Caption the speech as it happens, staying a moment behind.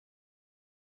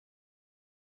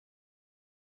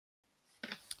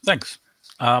Thanks.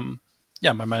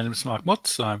 Yeah, my name is Marc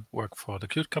Mutz. I work for the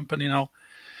Qt company now,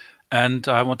 and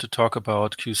I want to talk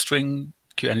about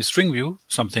QAnyStringView,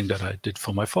 something that I did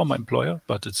for my former employer,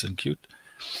 but it's in Qt.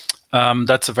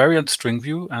 That's a variant string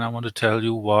view, and I want to tell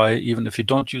you why, even if you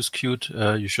don't use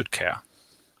Qt, you should care.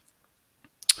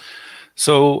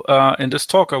 So in this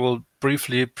talk, I will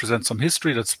briefly present some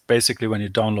history. That's basically when you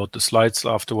download the slides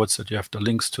afterwards, that you have the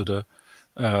links to the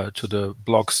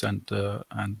blogs and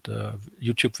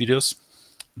YouTube videos.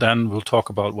 Then we'll talk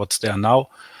about what's there now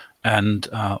and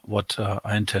what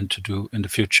I intend to do in the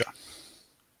future.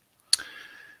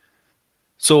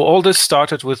 So all this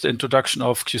started with the introduction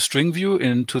of QStringView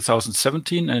in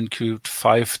 2017 and Qt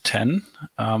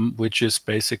 5.10, which is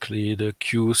basically the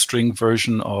QString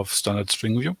version of standard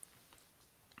string view.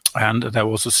 And there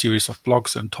was a series of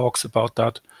blogs and talks about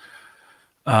that.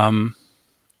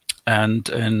 And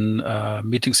in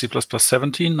Meeting C++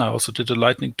 17, I also did a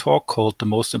lightning talk called The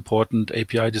Most Important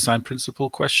API Design Principle ?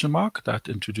 That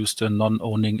introduced a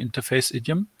non-owning interface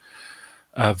idiom,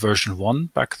 version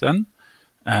 1 back then.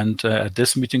 And at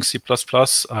this Meeting C++,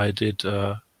 I did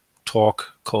a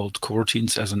talk called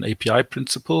Coroutines as an API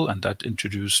Principle, and that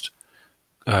introduced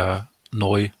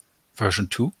NOI version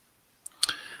 2.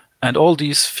 And all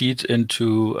these feed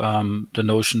into the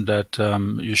notion that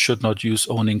you should not use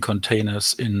owning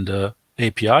containers in the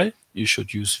API. You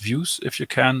should use views if you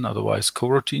can, otherwise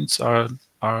coroutines are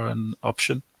an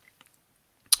option.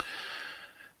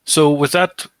 So with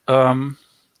that,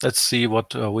 let's see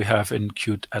what we have in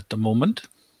Qt at the moment.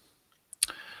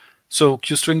 So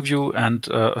QStringView and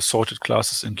assorted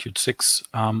classes in Qt 6.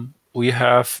 We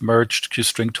have merged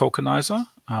QString Tokenizer.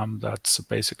 That's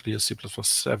basically a C++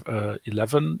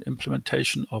 11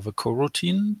 implementation of a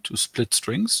coroutine to split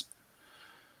strings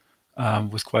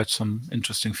with quite some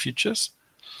interesting features.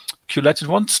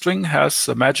 QLatin1 string has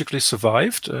magically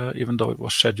survived, even though it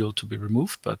was scheduled to be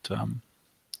removed, but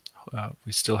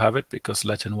we still have it because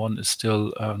Latin1 is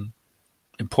still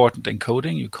important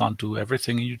encoding. You can't do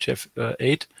everything in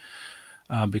UTF-8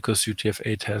 because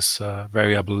UTF-8 has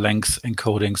variable length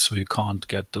encoding, so you can't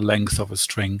get the length of a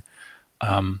string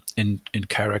in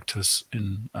characters,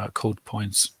 in code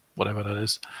points, whatever that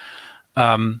is,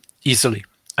 easily.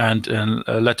 And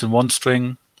a Latin1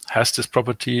 string has this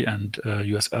property, and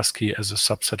US ASCII as a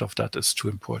subset of that is too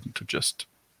important to just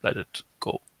let it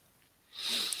go.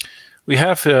 We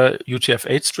have a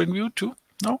UTF-8 string view too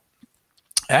now,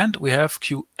 and we have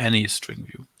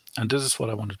QAnyStringView. And this is what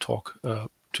I want to talk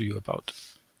to you about.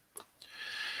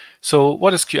 So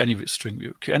what is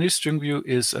QAnyStringView? QAnyStringView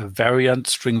is a variant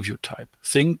string view type.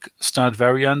 Think standard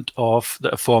variant of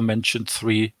the aforementioned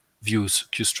three views: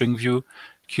 QStringView,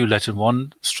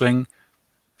 QLatin1 string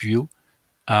view,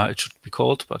 it should be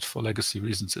called, but for legacy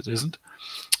reasons it isn't,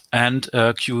 and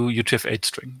QUTF-8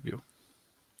 string view.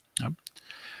 Yeah.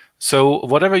 So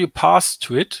whatever you pass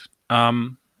to it,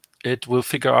 it will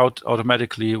figure out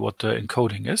automatically what the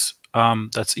encoding is.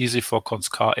 That's easy for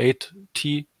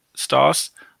const_car8t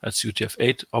stars. That's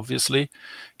UTF-8, obviously.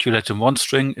 QLatin1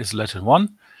 string is Latin1,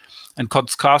 and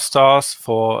const_car stars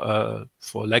for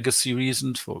legacy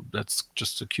reasons. That's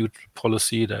just a Qt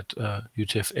policy that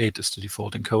UTF-8 is the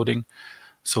default encoding.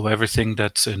 So everything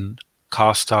that's in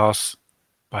car stars,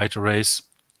 byte arrays,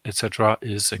 etc.,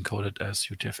 is encoded as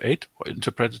UTF-8 or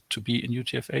interpreted to be in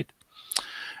UTF-8.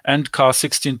 And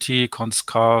car16t,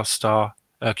 const_car star,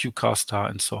 qcar star,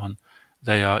 and so on,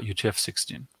 they are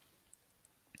UTF-16.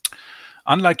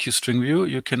 Unlike QStringView,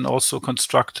 you can also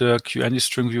construct a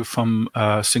QAnyStringView from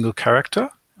a single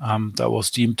character. That was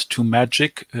deemed too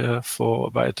magic by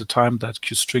at the time that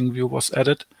QStringView was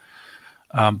added,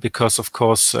 because of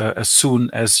course, as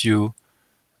soon as you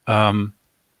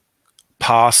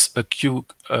pass a Q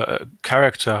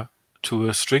character to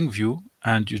a string view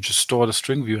and you just store the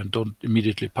string view and don't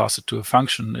immediately pass it to a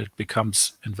function, it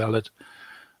becomes invalid.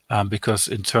 Because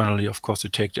internally, of course, you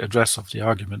take the address of the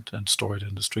argument and store it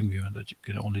in the string view, and that you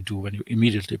can only do when you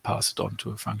immediately pass it on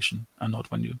to a function and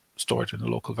not when you store it in a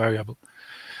local variable.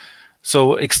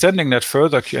 So extending that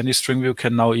further, QAnyStringView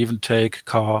can now even take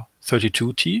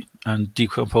car32t and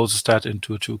decomposes that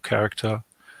into a two-character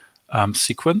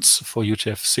sequence for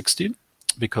UTF-16,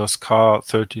 because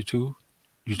car32,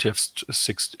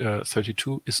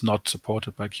 UTF-32 is not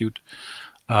supported by Qt.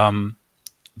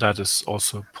 That is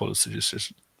also a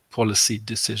policy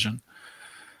decision.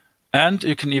 And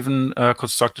you can even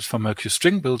construct it from a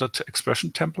QString builder expression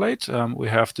template. We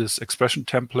have these expression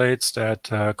templates that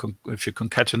if you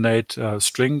concatenate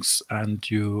strings and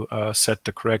you set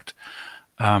the correct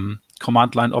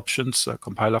command line options,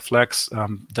 compiler flags,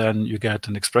 then you get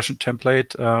an expression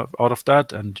template out of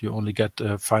that, and you only get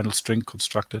a final string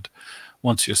constructed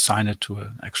once you assign it to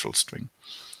an actual string.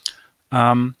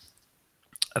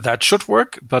 That should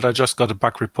work, but I just got a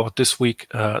bug report this week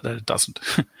that it doesn't.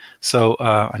 So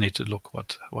I need to look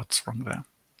what's wrong there.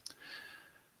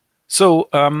 So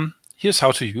here's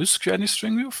how to use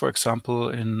QAnyStringView, for example,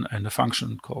 in a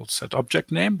function called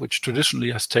setObjectName, which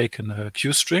traditionally has taken a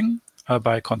QString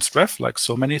by constref, like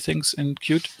so many things in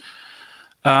Qt.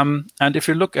 And if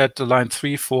you look at the line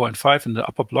 3, 4, and 5 in the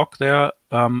upper block there,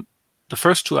 the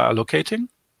first two are allocating,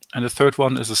 and the third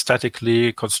one is a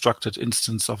statically constructed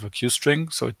instance of a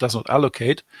QString, so it does not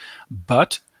allocate,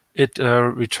 but it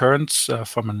returns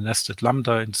from a nested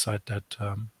lambda inside that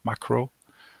macro,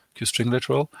 QString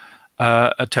literal,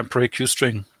 a temporary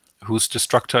QString whose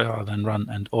destructor are then run,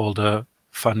 and all the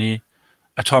funny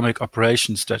atomic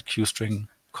operations that QString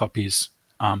copies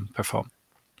perform.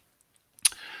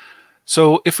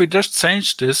 So if we just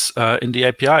change this in the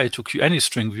API to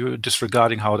QAnyStringView,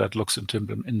 disregarding how that looks in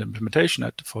the implementation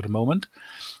for the moment,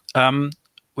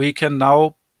 we can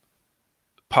now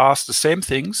pass the same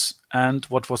things, and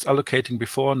what was allocating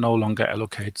before no longer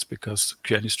allocates, because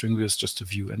QAnyStringView is just a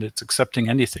view and it's accepting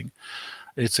anything.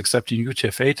 It's accepting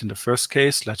UTF-8 in the first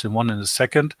case, Latin1 in the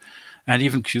second, and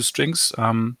even QStrings.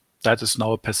 That is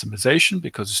now a pessimization,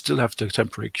 because you still have the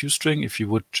temporary QString. If you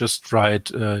would just write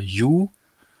U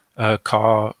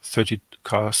car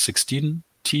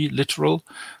 16T literal,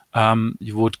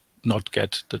 you would not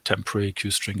get the temporary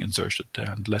QString inserted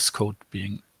there, and less code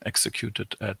being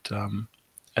executed at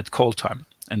call time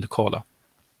in the caller.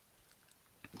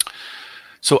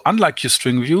 So unlike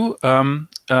QStringView,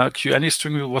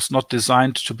 QAnyStringView was not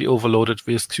designed to be overloaded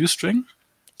with QString.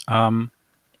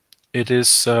 It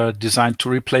is designed to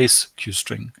replace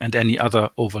QString and any other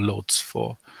overloads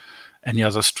for any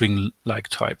other string-like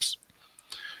types.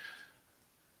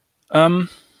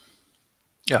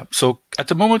 Yeah, so at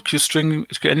the moment,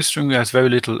 QAnyStringView has very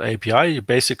little API.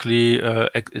 Basically,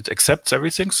 it accepts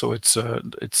everything, so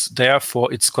it's there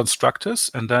for its constructors.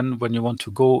 And then when you want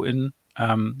to go in,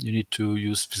 you need to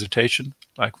use visitation,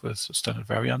 like with a standard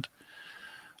variant.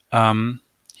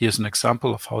 Here's an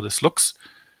example of how this looks.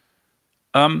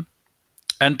 And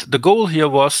the goal here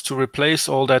was to replace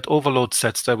all that overload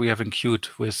sets that we have in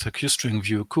Qt with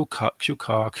QStringView,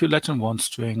 QCar, QLatin1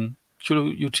 string,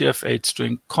 QUTF-8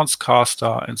 string,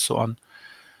 constCar, and so on,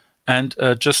 and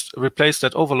just replace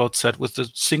that overload set with the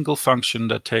single function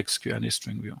that takes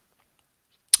QAnyStringView.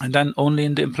 And then only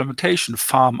in the implementation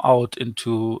farm out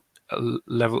into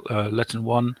level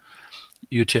Latin1,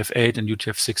 UTF-8, and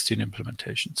UTF-16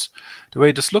 implementations. The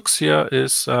way this looks here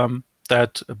is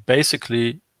that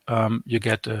basically you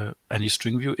get any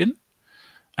string view in,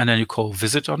 and then you call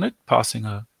visit on it, passing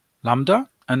a lambda,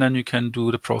 and then you can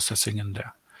do the processing in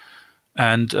there.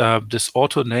 And this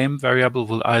auto name variable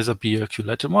will either be a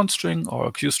QLatin1 string or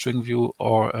a QStringView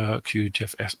or a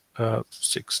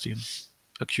QUTF-16,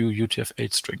 a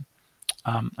QUTF-8 string.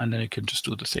 And then you can just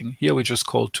do the thing. Here we just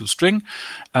call toString,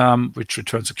 which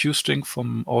returns a QString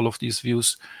from all of these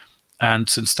views. And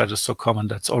since that is so common,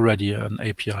 that's already an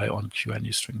API on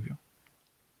QAnyStringView.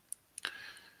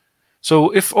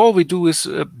 So if all we do is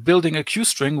building a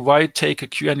QString, why take a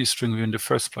QAnyStringView in the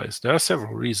first place? There are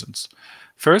several reasons.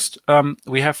 First,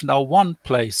 we have now one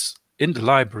place in the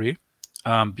library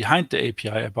behind the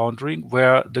API boundary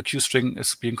where the QString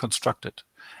is being constructed,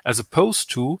 as opposed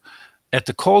to at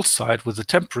the call side with a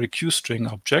temporary QString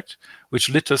object, which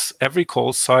litters every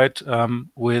call side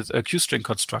with a QString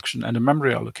construction and a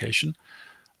memory allocation,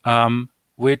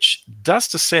 which does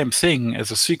the same thing as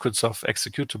a sequence of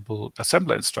executable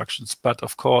assembler instructions, but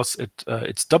of course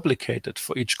it's duplicated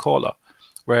for each caller.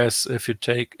 Whereas if you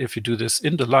do this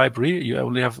in the library, you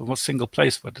only have a single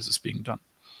place where this is being done.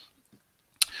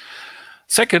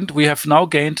 Second, we have now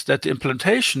gained that the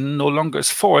implementation no longer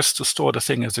is forced to store the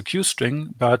thing as a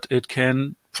QString, but it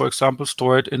can, for example,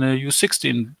 store it in a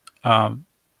U16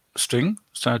 string,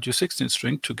 standard U16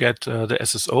 string, to get the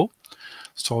SSO,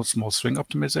 so small string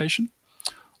optimization,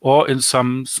 or in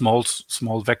some small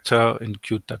vector in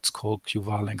Qt that's called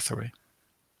qvar length array.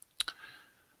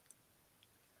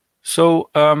 So,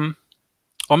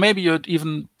 or maybe you're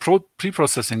even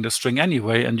pre-processing the string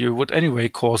anyway, and you would anyway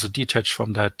cause a detach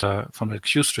from that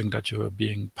QString that you are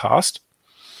being passed.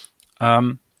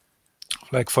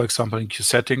 Like for example, in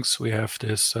QSettings, we have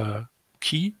this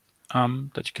key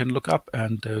that you can look up,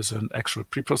 and there's an actual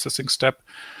pre-processing step.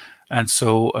 And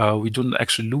so we don't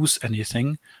actually lose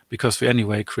anything because we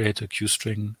anyway create a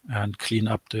QString and clean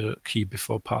up the key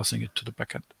before passing it to the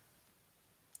backend.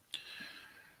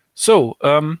 So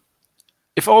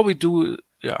if all we do,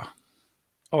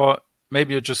 or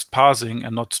maybe you're just parsing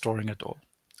and not storing at all.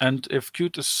 And if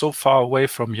Qt is so far away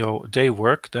from your day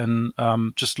work, then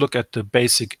just look at the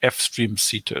basic fstream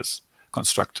seeders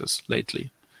constructors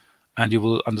lately, and you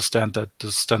will understand that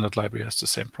the standard library has the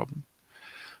same problem.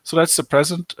 So that's the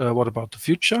present. What about the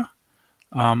future?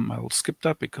 I will skip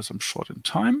that because I'm short in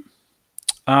time.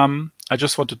 I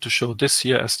just wanted to show this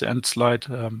here as the end slide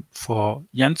for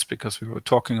Jens, because we were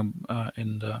talking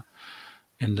in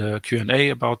the Q&A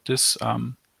about this.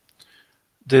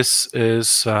 This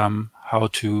is how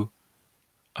to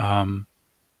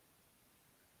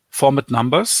format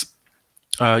numbers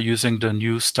using the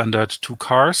new standard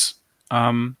 2chars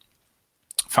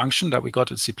function that we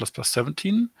got in C++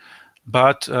 17,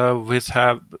 but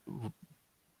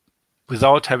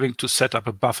without having to set up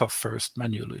a buffer first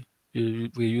manually.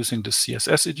 We're using the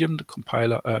CSS idiom, the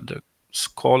compiler, the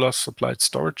caller supplied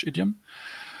storage idiom,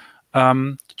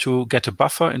 to get a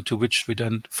buffer into which we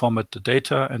then format the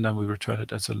data, and then we return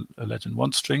it as a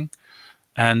Latin1 string.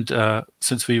 And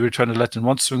since we return a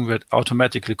Latin1 string, we're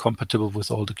automatically compatible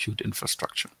with all the Qt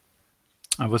infrastructure.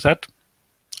 And with that,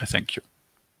 I thank you.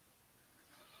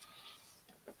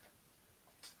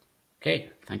 Okay,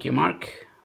 thank you, Marc.